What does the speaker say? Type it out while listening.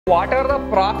Whatever the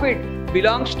profit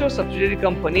belongs to subsidiary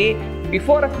company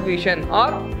before acquisition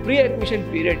or pre-acquisition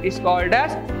period is called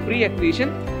as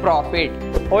pre-acquisition profit.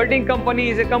 Holding company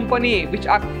is a company which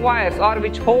acquires or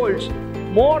which holds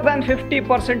more than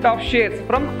 50% of shares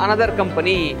from another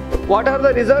company. Whatever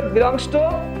the reserve belongs to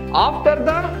after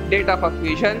the date of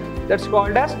acquisition, that's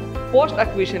called as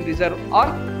post-acquisition reserve or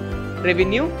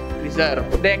revenue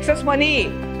reserve. The excess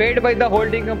money paid by the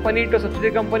holding company to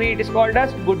subsidiary company, it is called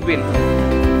as goodwill.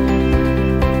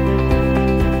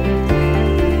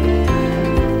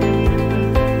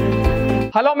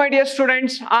 Hello my dear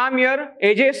students, I am your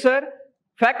AJ sir,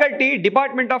 faculty,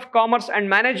 Department of Commerce and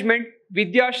Management,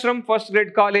 Vidhyaashram First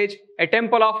Grade College, a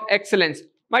temple of excellence.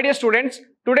 My dear students,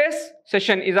 today's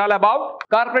session is all about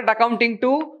Corporate Accounting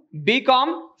 2,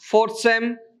 BCom 4th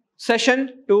Sem,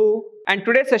 Session 2, and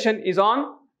today's session is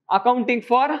on Accounting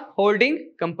for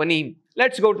Holding Company.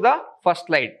 Let's go to the first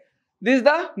slide. This is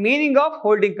the meaning of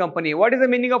holding company. What is the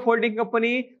meaning of holding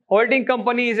company? Holding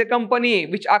company is a company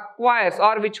which acquires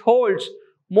or which holds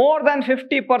more than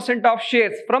 50% of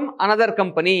shares from another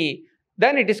company.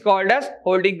 Then it is called as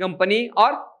holding company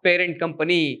or parent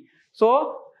company.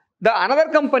 So, the another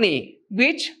company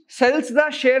which sells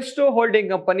the shares to holding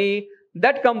company,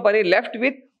 that company left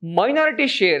with minority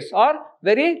shares or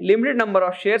very limited number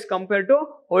of shares compared to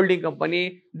holding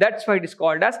company. That's why it is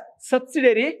called as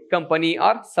subsidiary company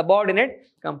or subordinate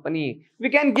company. We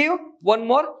can give one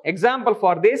more example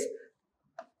for this.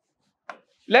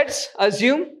 Let's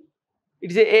assume it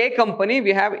is a company.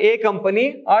 We have a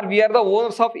company or we are the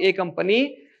owners of a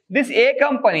company. This a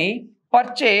company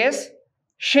purchase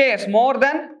shares more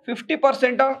than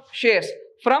 50% of shares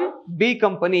from B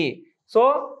company.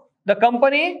 So, the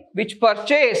company which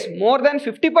purchase more than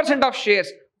 50% of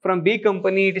shares from B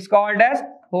company, it is called as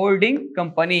holding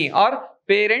company or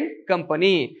parent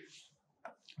company.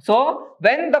 So,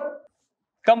 when the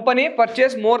company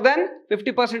purchase more than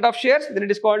 50% of shares, then it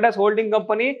is called as holding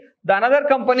company. The another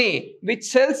company which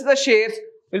sells the shares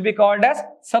will be called as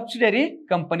subsidiary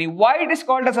company. Why it is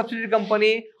called as subsidiary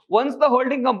company? Once the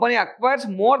holding company acquires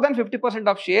more than 50%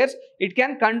 of shares, it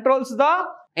can controls the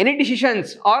any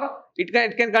decisions or it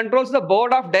can controls the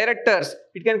board of directors,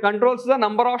 it can controls the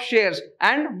number of shares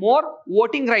and more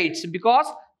voting rights, because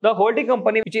the holding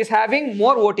company which is having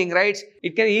more voting rights,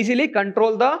 it can easily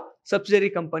control the subsidiary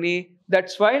company.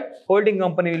 That's why holding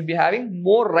company will be having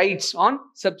more rights on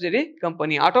subsidiary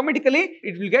company. Automatically,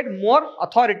 it will get more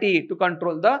authority to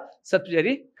control the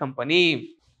subsidiary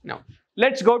company. Now,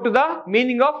 let's go to the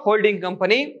meaning of holding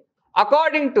company.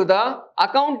 According to the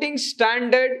Accounting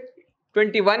Standard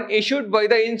 21 issued by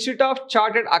the Institute of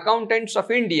Chartered Accountants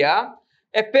of India,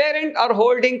 a parent or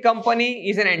holding company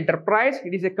is an enterprise.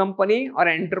 It is a company or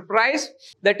enterprise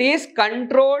that is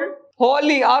controlled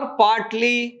wholly or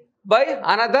partly by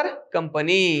another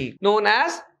company known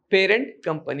as parent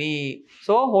company.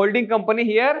 So, holding company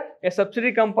here, a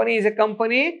subsidiary company is a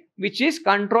company which is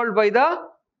controlled by the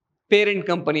parent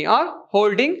company or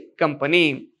holding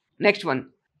company. Next one.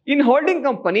 In holding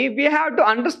company, we have to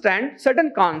understand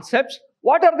certain concepts.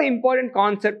 What are the important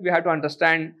concepts we have to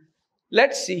understand?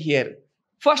 Let's see here.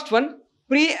 First one,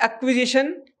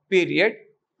 pre-acquisition period,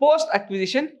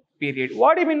 post-acquisition period.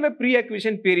 What do you mean by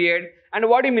pre-acquisition period and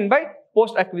what do you mean by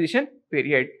post-acquisition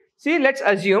period? See, let's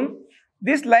assume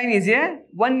this line is a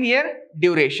 1 year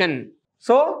duration.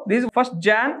 So, this is 1st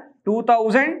Jan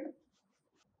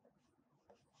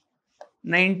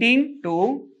 2019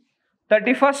 to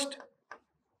 31st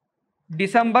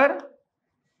December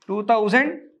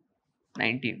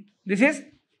 2019. This is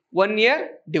 1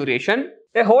 year duration.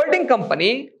 A holding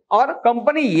company or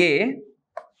company A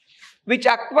which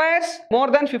acquires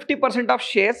more than 50% of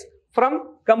shares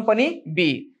from company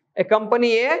B. A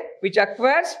company A which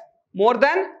acquires more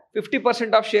than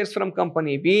 50% of shares from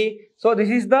company B. So, this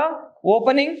is the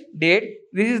opening date.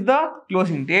 This is the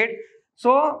closing date.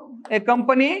 So, a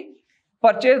company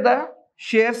purchased the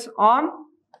shares on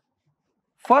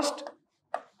 1st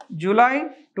July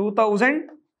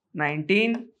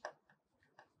 2019.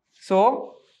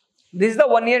 So, this is the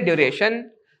 1 year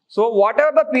duration. So,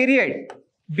 whatever the period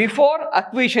before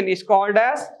acquisition is called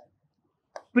as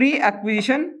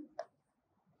pre-acquisition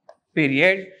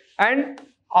period and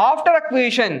after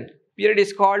acquisition period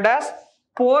is called as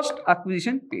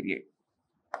post-acquisition period.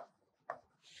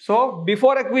 So,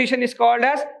 before acquisition is called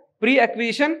as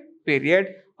pre-acquisition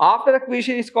period, after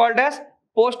acquisition is called as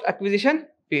post-acquisition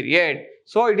period.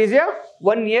 So, it is a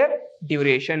 1 year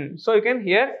duration. So, you can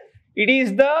hear it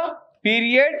is the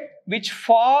period which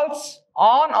falls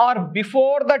on or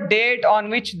before the date on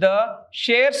which the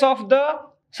shares of the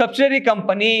subsidiary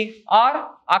company are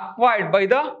acquired by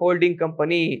the holding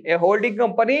company. A holding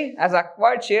company has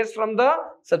acquired shares from the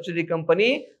subsidiary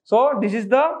company. So this is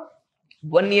the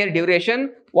 1 year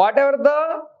duration. Whatever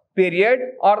the period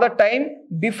or the time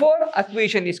before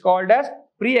acquisition is called as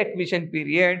pre-acquisition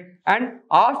period, and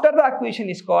after the acquisition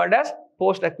is called as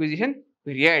post-acquisition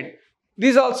period.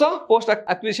 This is also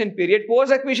post-acquisition period.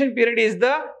 Post-acquisition period is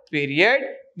the period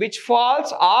which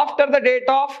falls after the date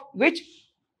of which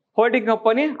holding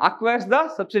company acquires the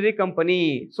subsidiary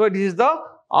company. So this is the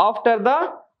after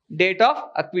the date of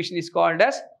acquisition is called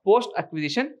as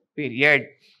post-acquisition period.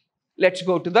 Let's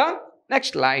go to the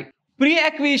next slide.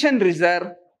 Pre-acquisition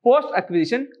reserve,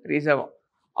 post-acquisition reserve.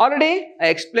 Already I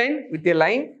explained with a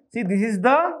line. See, this is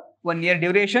the 1 year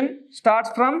duration, starts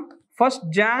from 1st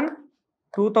Jan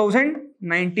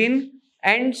 2019,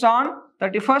 ends on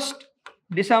 31st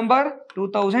December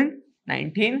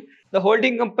 2019. The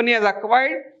holding company has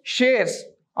acquired shares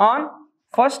on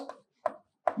 1st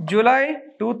July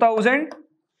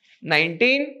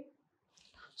 2019.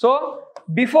 So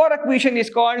before acquisition is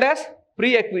called as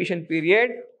pre-acquisition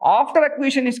period. After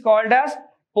acquisition is called as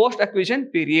post-acquisition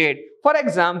period. For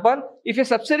example, if a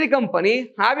subsidiary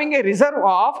company having a reserve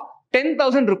of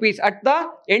 10,000 rupees at the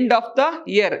end of the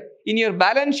year, in your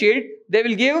balance sheet, they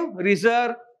will give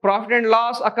reserve, profit and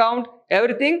loss account,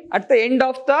 everything at the end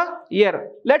of the year.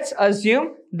 Let's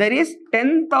assume there is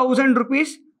 10,000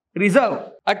 rupees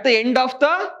reserve. At the end of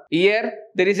the year,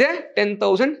 there is a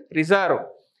 10,000 reserve.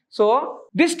 So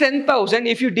this 10,000,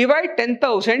 if you divide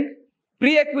 10,000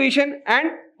 pre-acquisition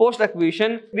and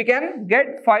post-acquisition, we can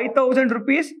get 5,000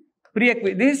 rupees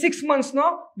pre-acquisition. This is 6 months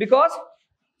now, because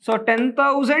so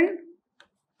 10,000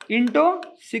 into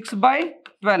 6 by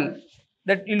 12,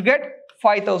 that you'll get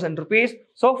 5,000 rupees.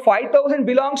 So 5,000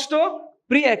 belongs to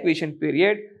pre-acquisition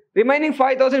period. Remaining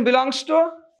 5,000 belongs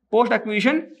to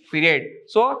post-acquisition period.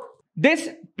 So this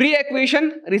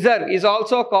pre-acquisition reserve is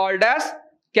also called as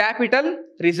capital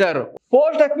reserve.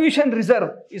 Post-acquisition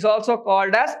reserve is also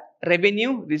called as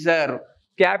revenue reserve.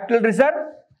 Capital reserve,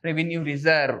 revenue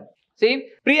reserve. See,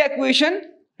 pre-acquisition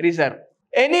reserve.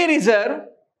 Any reserve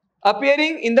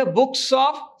appearing in the books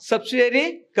of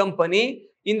subsidiary company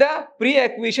in the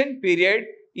pre-acquisition period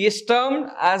is termed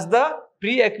as the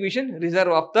pre-acquisition reserve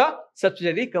of the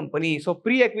subsidiary company. So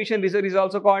pre-acquisition reserve is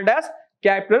also called as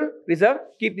capital reserve.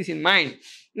 Keep this in mind.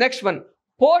 Next one,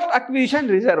 post-acquisition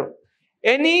reserve.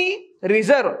 Any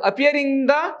reserve appearing in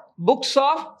the books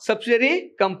of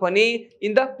subsidiary company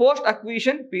in the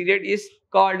post-acquisition period is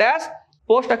called as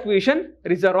post-acquisition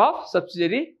reserve of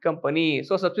subsidiary company.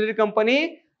 So subsidiary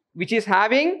company which is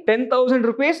having 10,000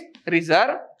 rupees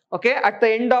reserve, okay, at the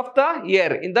end of the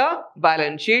year in the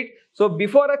balance sheet. So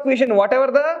before acquisition,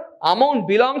 whatever the amount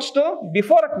belongs to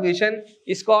before acquisition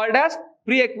is called as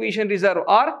pre-acquisition reserve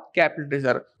or capital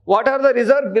reserve. Whatever the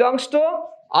reserve belongs to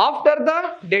after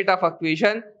the date of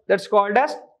acquisition, that's called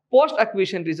as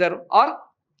post-acquisition reserve or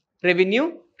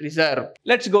revenue reserve.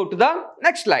 Let's go to the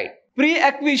next slide.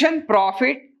 Pre-acquisition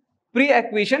profit,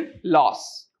 pre-acquisition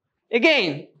loss.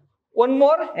 Again, one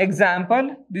more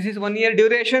example. This is 1 year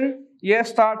duration. Year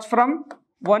starts from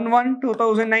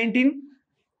 1/1/2019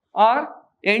 or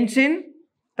ends in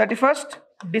 31st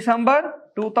December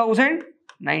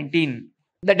 2019.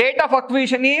 The date of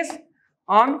acquisition is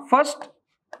on 1st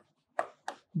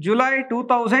July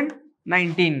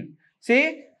 2019.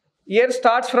 See, year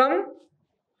starts from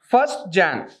 1st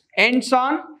Jan, ends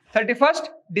on 31st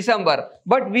December.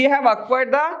 But we have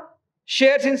acquired the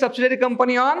shares in subsidiary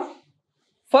company on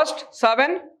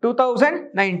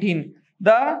 1/7/2019.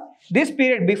 This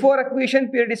period before acquisition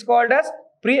period is called as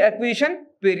pre-acquisition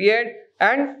period,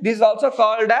 and this is also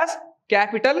called as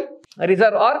capital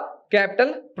reserve or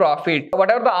capital profit.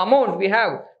 Whatever the amount we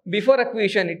have before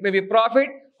acquisition, it may be profit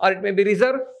or it may be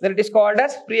reserve, then it is called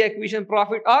as pre-acquisition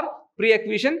profit or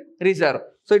pre-acquisition reserve.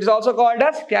 So it is also called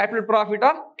as capital profit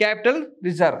or capital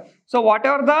reserve. So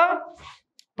whatever the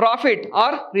profit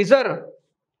or reserve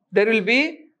there will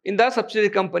be in the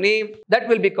subsidiary company, that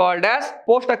will be called as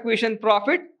post-acquisition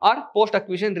profit or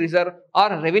post-acquisition reserve or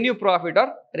revenue profit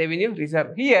or revenue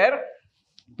reserve. Here,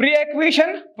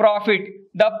 pre-acquisition profit,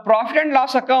 the profit and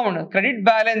loss account credit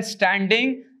balance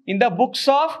standing in the books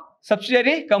of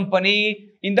subsidiary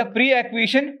company in the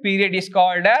pre-acquisition period is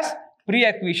called as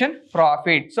pre-acquisition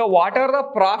profit. So whatever the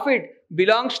profit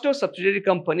belongs to subsidiary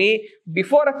company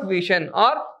before acquisition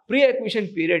or pre-acquisition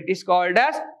period is called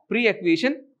as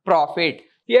pre-acquisition profit.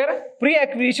 Here,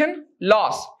 pre-acquisition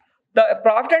loss, the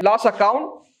profit and loss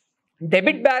account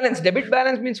debit balance. Debit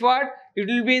balance means what? It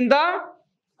will be in the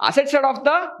asset side of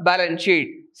the balance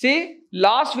sheet. See,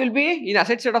 loss will be in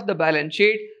asset side of the balance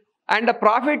sheet and the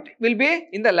profit will be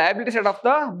in the liability side of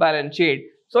the balance sheet.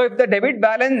 So if the debit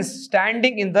balance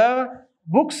standing in the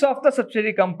books of the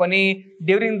subsidiary company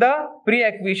during the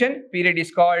pre-acquisition period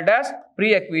is called as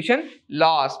pre-acquisition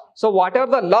loss. So whatever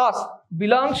the loss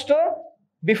belongs to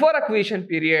before acquisition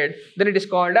period, then it is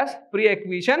called as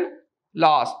pre-acquisition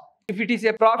loss. If it is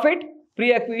a profit,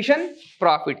 pre-acquisition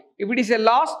profit. If it is a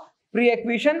loss,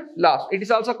 pre-acquisition loss. It is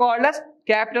also called as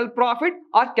capital profit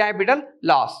or capital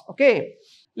loss. Okay.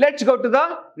 Let's go to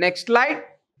the next slide.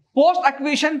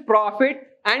 Post-acquisition profit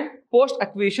and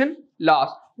post-acquisition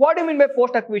loss. What do you mean by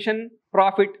post-acquisition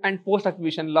profit and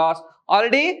post-acquisition loss?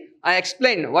 Already I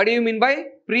explained what do you mean by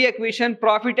pre-acquisition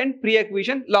profit and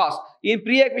pre-acquisition loss. In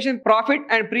pre-acquisition profit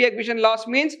and pre-acquisition loss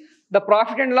means the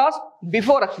profit and loss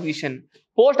before acquisition.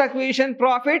 Post-acquisition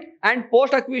profit and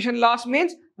post-acquisition loss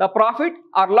means the profit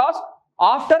or loss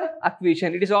after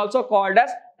acquisition. It is also called as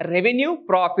revenue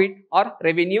profit or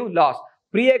revenue loss.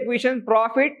 Pre-acquisition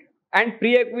profit and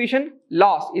pre-acquisition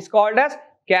loss is called as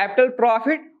capital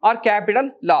profit or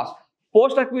capital loss.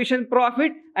 Post-acquisition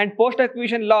profit and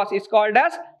post-acquisition loss is called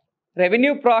as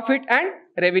revenue profit and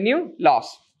revenue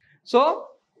loss. So,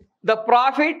 the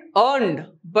profit earned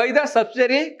by the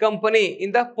subsidiary company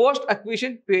in the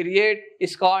post-acquisition period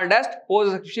is called as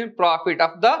post-acquisition profit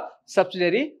of the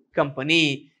subsidiary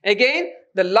company. Again,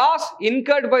 the loss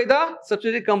incurred by the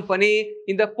subsidiary company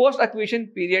in the post-acquisition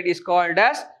period is called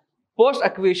as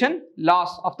post-acquisition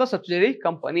loss of the subsidiary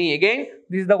company. Again,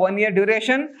 this is the 1 year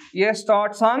duration. Year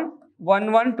starts on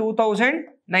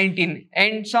 1/1/2019,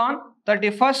 ends on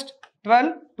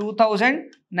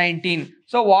 31/12/2019.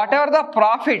 So, whatever the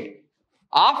profit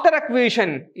after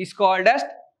acquisition is called as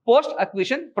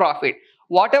post-acquisition profit.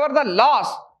 Whatever the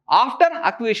loss after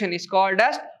acquisition is called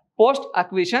as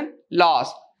post-acquisition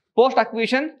loss.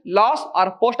 Post-acquisition loss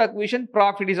or post-acquisition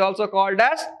profit is also called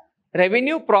as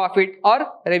revenue profit or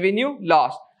revenue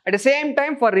loss. At the same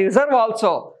time, for reserve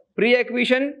also,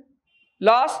 pre-acquisition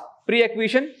loss,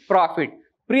 pre-acquisition profit,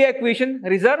 pre-acquisition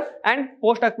reserve and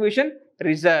post-acquisition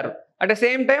reserve. At the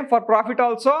same time, for profit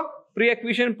also,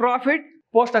 pre-acquisition profit,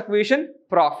 post-acquisition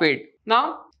profit.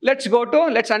 Now, let's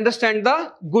understand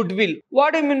the goodwill.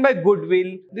 What do you mean by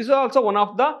goodwill? This is also one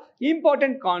of the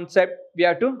important concept we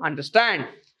have to understand.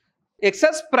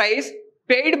 Excess price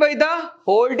paid by the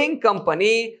holding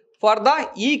company for the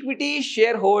equity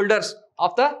shareholders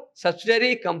of the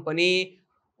subsidiary company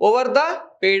over the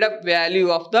paid up value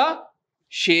of the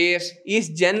shares is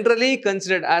generally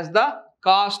considered as the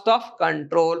cost of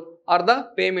control or the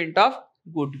payment of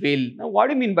goodwill. Now, what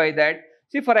do you mean by that?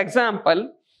 See, for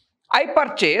example, I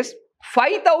purchase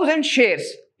 5,000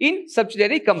 shares in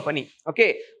subsidiary company.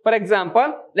 Okay. For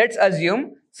example, let's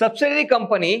assume subsidiary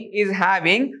company is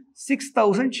having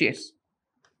 6,000 shares.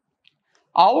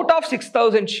 Out of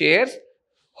 6,000 shares,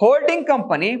 holding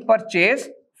company purchase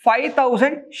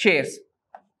 5,000 shares.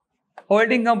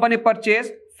 Holding company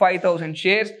purchase 5,000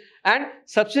 shares and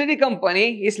subsidiary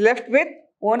company is left with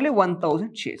only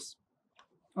 1,000 shares.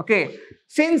 Okay.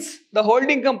 Since the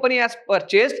holding company has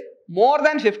purchased more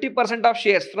than 50% of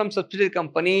shares from subsidiary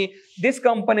company, this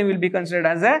company will be considered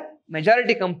as a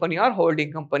majority company or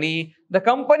holding company. The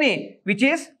company which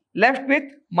is left with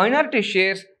minority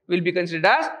shares will be considered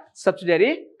as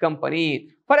subsidiary company.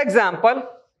 For example,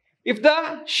 if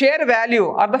the share value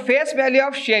or the face value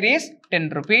of share is 10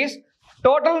 rupees,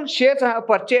 total shares I have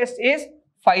purchased is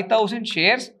 5,000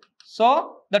 shares.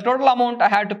 So, the total amount I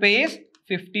have to pay is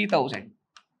 50,000.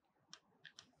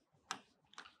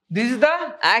 This is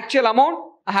the actual amount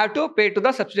I have to pay to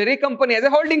the subsidiary company as a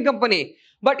holding company.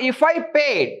 But if I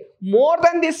paid more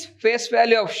than this face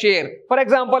value of share, for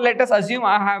example, let us assume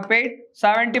I have paid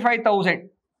 75,000.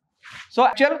 So,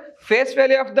 actual face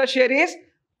value of the share is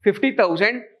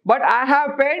 50,000, but I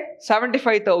have paid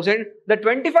 75,000. The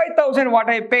 25,000 what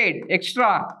I paid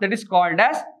extra, that is called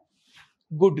as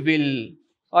goodwill.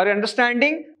 Are you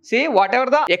understanding? See,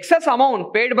 whatever the excess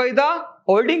amount paid by the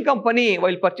holding company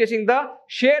while purchasing the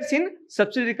shares in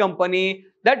subsidiary company,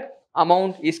 that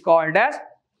amount is called as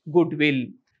goodwill.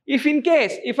 If in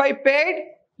case, if I paid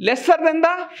lesser than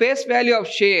the face value of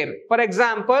share, for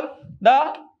example,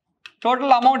 the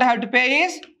total amount I have to pay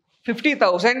is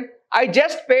 50,000. I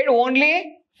just paid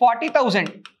only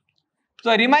 40,000.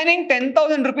 So, remaining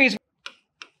 10,000 rupees,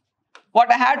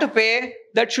 what I have to pay,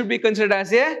 that should be considered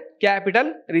as a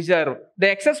capital reserve. The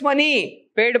excess money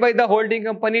paid by the holding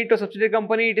company to subsidiary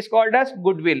company, it is called as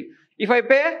goodwill. If I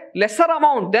pay lesser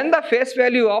amount than the face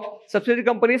value of subsidiary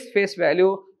company's face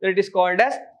value, then it is called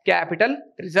as capital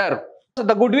reserve. So,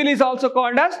 the goodwill is also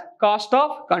called as cost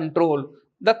of control.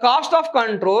 The cost of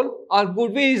control or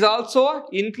goodwill is also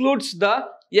includes the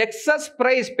excess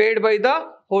price paid by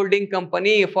the holding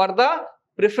company for the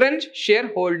preference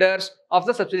shareholders of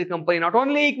the subsidiary company. Not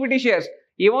only equity shares,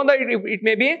 even though it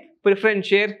may be preference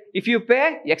share. If you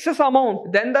pay excess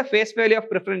amount than the face value of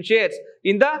preference shares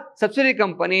in the subsidiary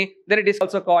company, then it is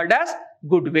also called as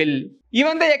goodwill.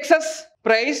 Even the excess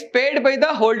price paid by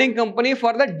the holding company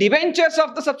for the debentures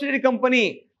of the subsidiary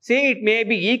company. See, it may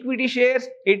be equity shares,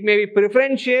 it may be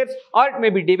preference shares, or it may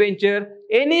be debenture.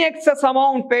 Any excess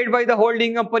amount paid by the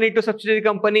holding company to subsidiary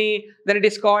company, then it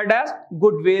is called as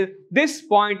goodwill. This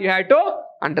point you have to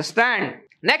understand.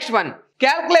 Next one,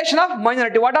 calculation of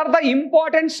minority. What are the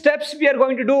important steps we are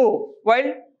going to do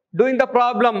while doing the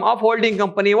problem of holding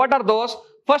company? What are those?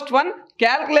 First one,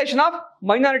 calculation of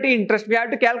minority interest. We have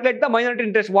to calculate the minority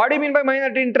interest. What do you mean by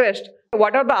minority interest?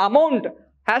 What are the amount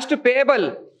has to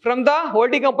payable from the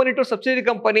holding company to subsidiary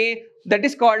company? That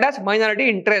is called as minority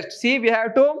interest. See, we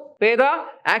have to pay the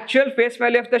actual face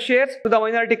value of the shares to the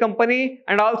minority company,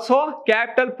 and also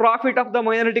capital profit of the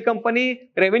minority company,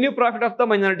 revenue profit of the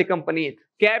minority company,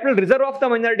 capital reserve of the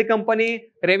minority company,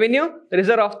 revenue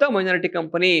reserve of the minority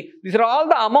company. These are all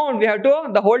the amount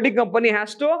the holding company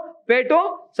has to pay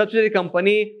to subsidiary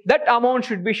company. That amount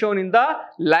should be shown in the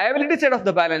liability side of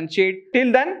the balance sheet.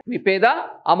 Till then, we pay the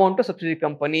amount to subsidiary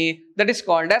company. That is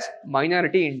called as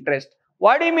minority interest.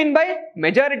 What do you mean by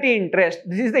majority interest?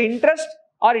 This is the interest,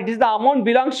 or it is the amount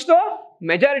belongs to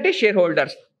majority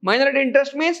shareholders. Minority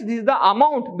interest means this is the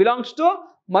amount belongs to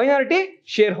minority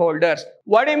shareholders.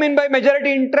 What do you mean by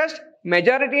majority interest?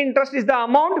 Majority interest is the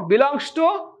amount belongs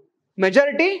to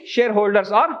majority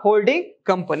shareholders or holding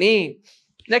company.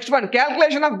 Next one,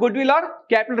 calculation of goodwill or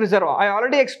capital reserve. I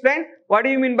already explained what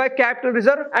do you mean by capital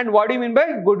reserve and what do you mean by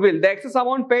goodwill. The excess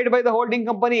amount paid by the holding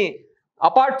company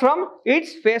apart from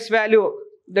its face value.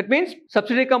 That means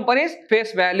subsidiary company's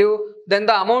face value, then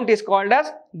the amount is called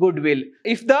as goodwill.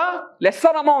 If the lesser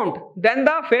amount than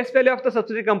the face value of the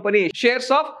subsidiary company,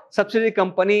 shares of subsidiary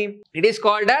company, it is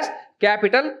called as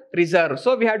capital reserve.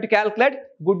 So we have to calculate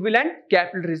goodwill and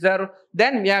capital reserve.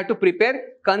 Then we have to prepare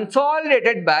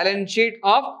consolidated balance sheet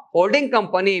of holding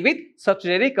company with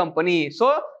subsidiary company.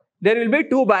 So there will be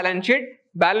two balance sheet.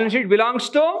 Balance sheet belongs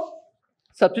to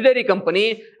subsidiary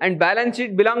company and balance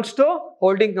sheet belongs to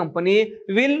holding company.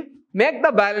 We will make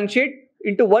the balance sheet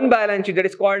into one balance sheet, that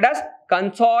is called as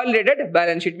consolidated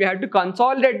balance sheet. We have to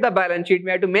consolidate the balance sheet.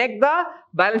 We have to make the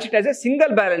balance sheet as a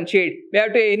single balance sheet. We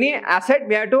have to any asset,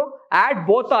 we have to add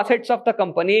both the assets of the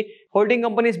company. Holding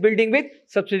company is building with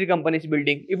subsidiary company is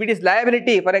building. If it is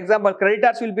liability, for example,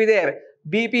 creditors will be there,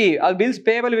 BP or bills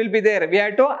payable will be there. We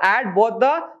have to add both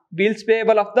the bills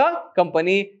payable of the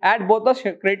company, add both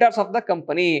the creditors of the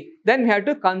company. Then we have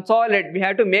to consolidate. We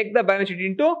have to make the balance sheet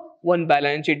into one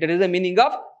balance sheet. That is the meaning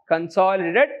of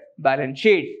consolidated balance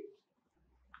sheet.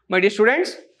 My dear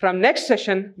students, from next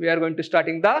session, we are going to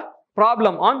starting the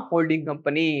problem on holding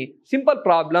company. Simple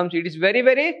problems. It is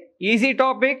very easy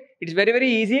topic. It is very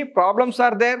easy. Problems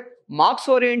are there. Marks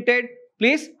oriented.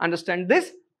 Please understand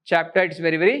this chapter. It is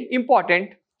very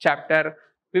important chapter.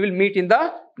 We will meet in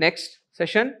the next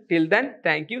session. Till then,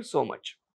 thank you so much.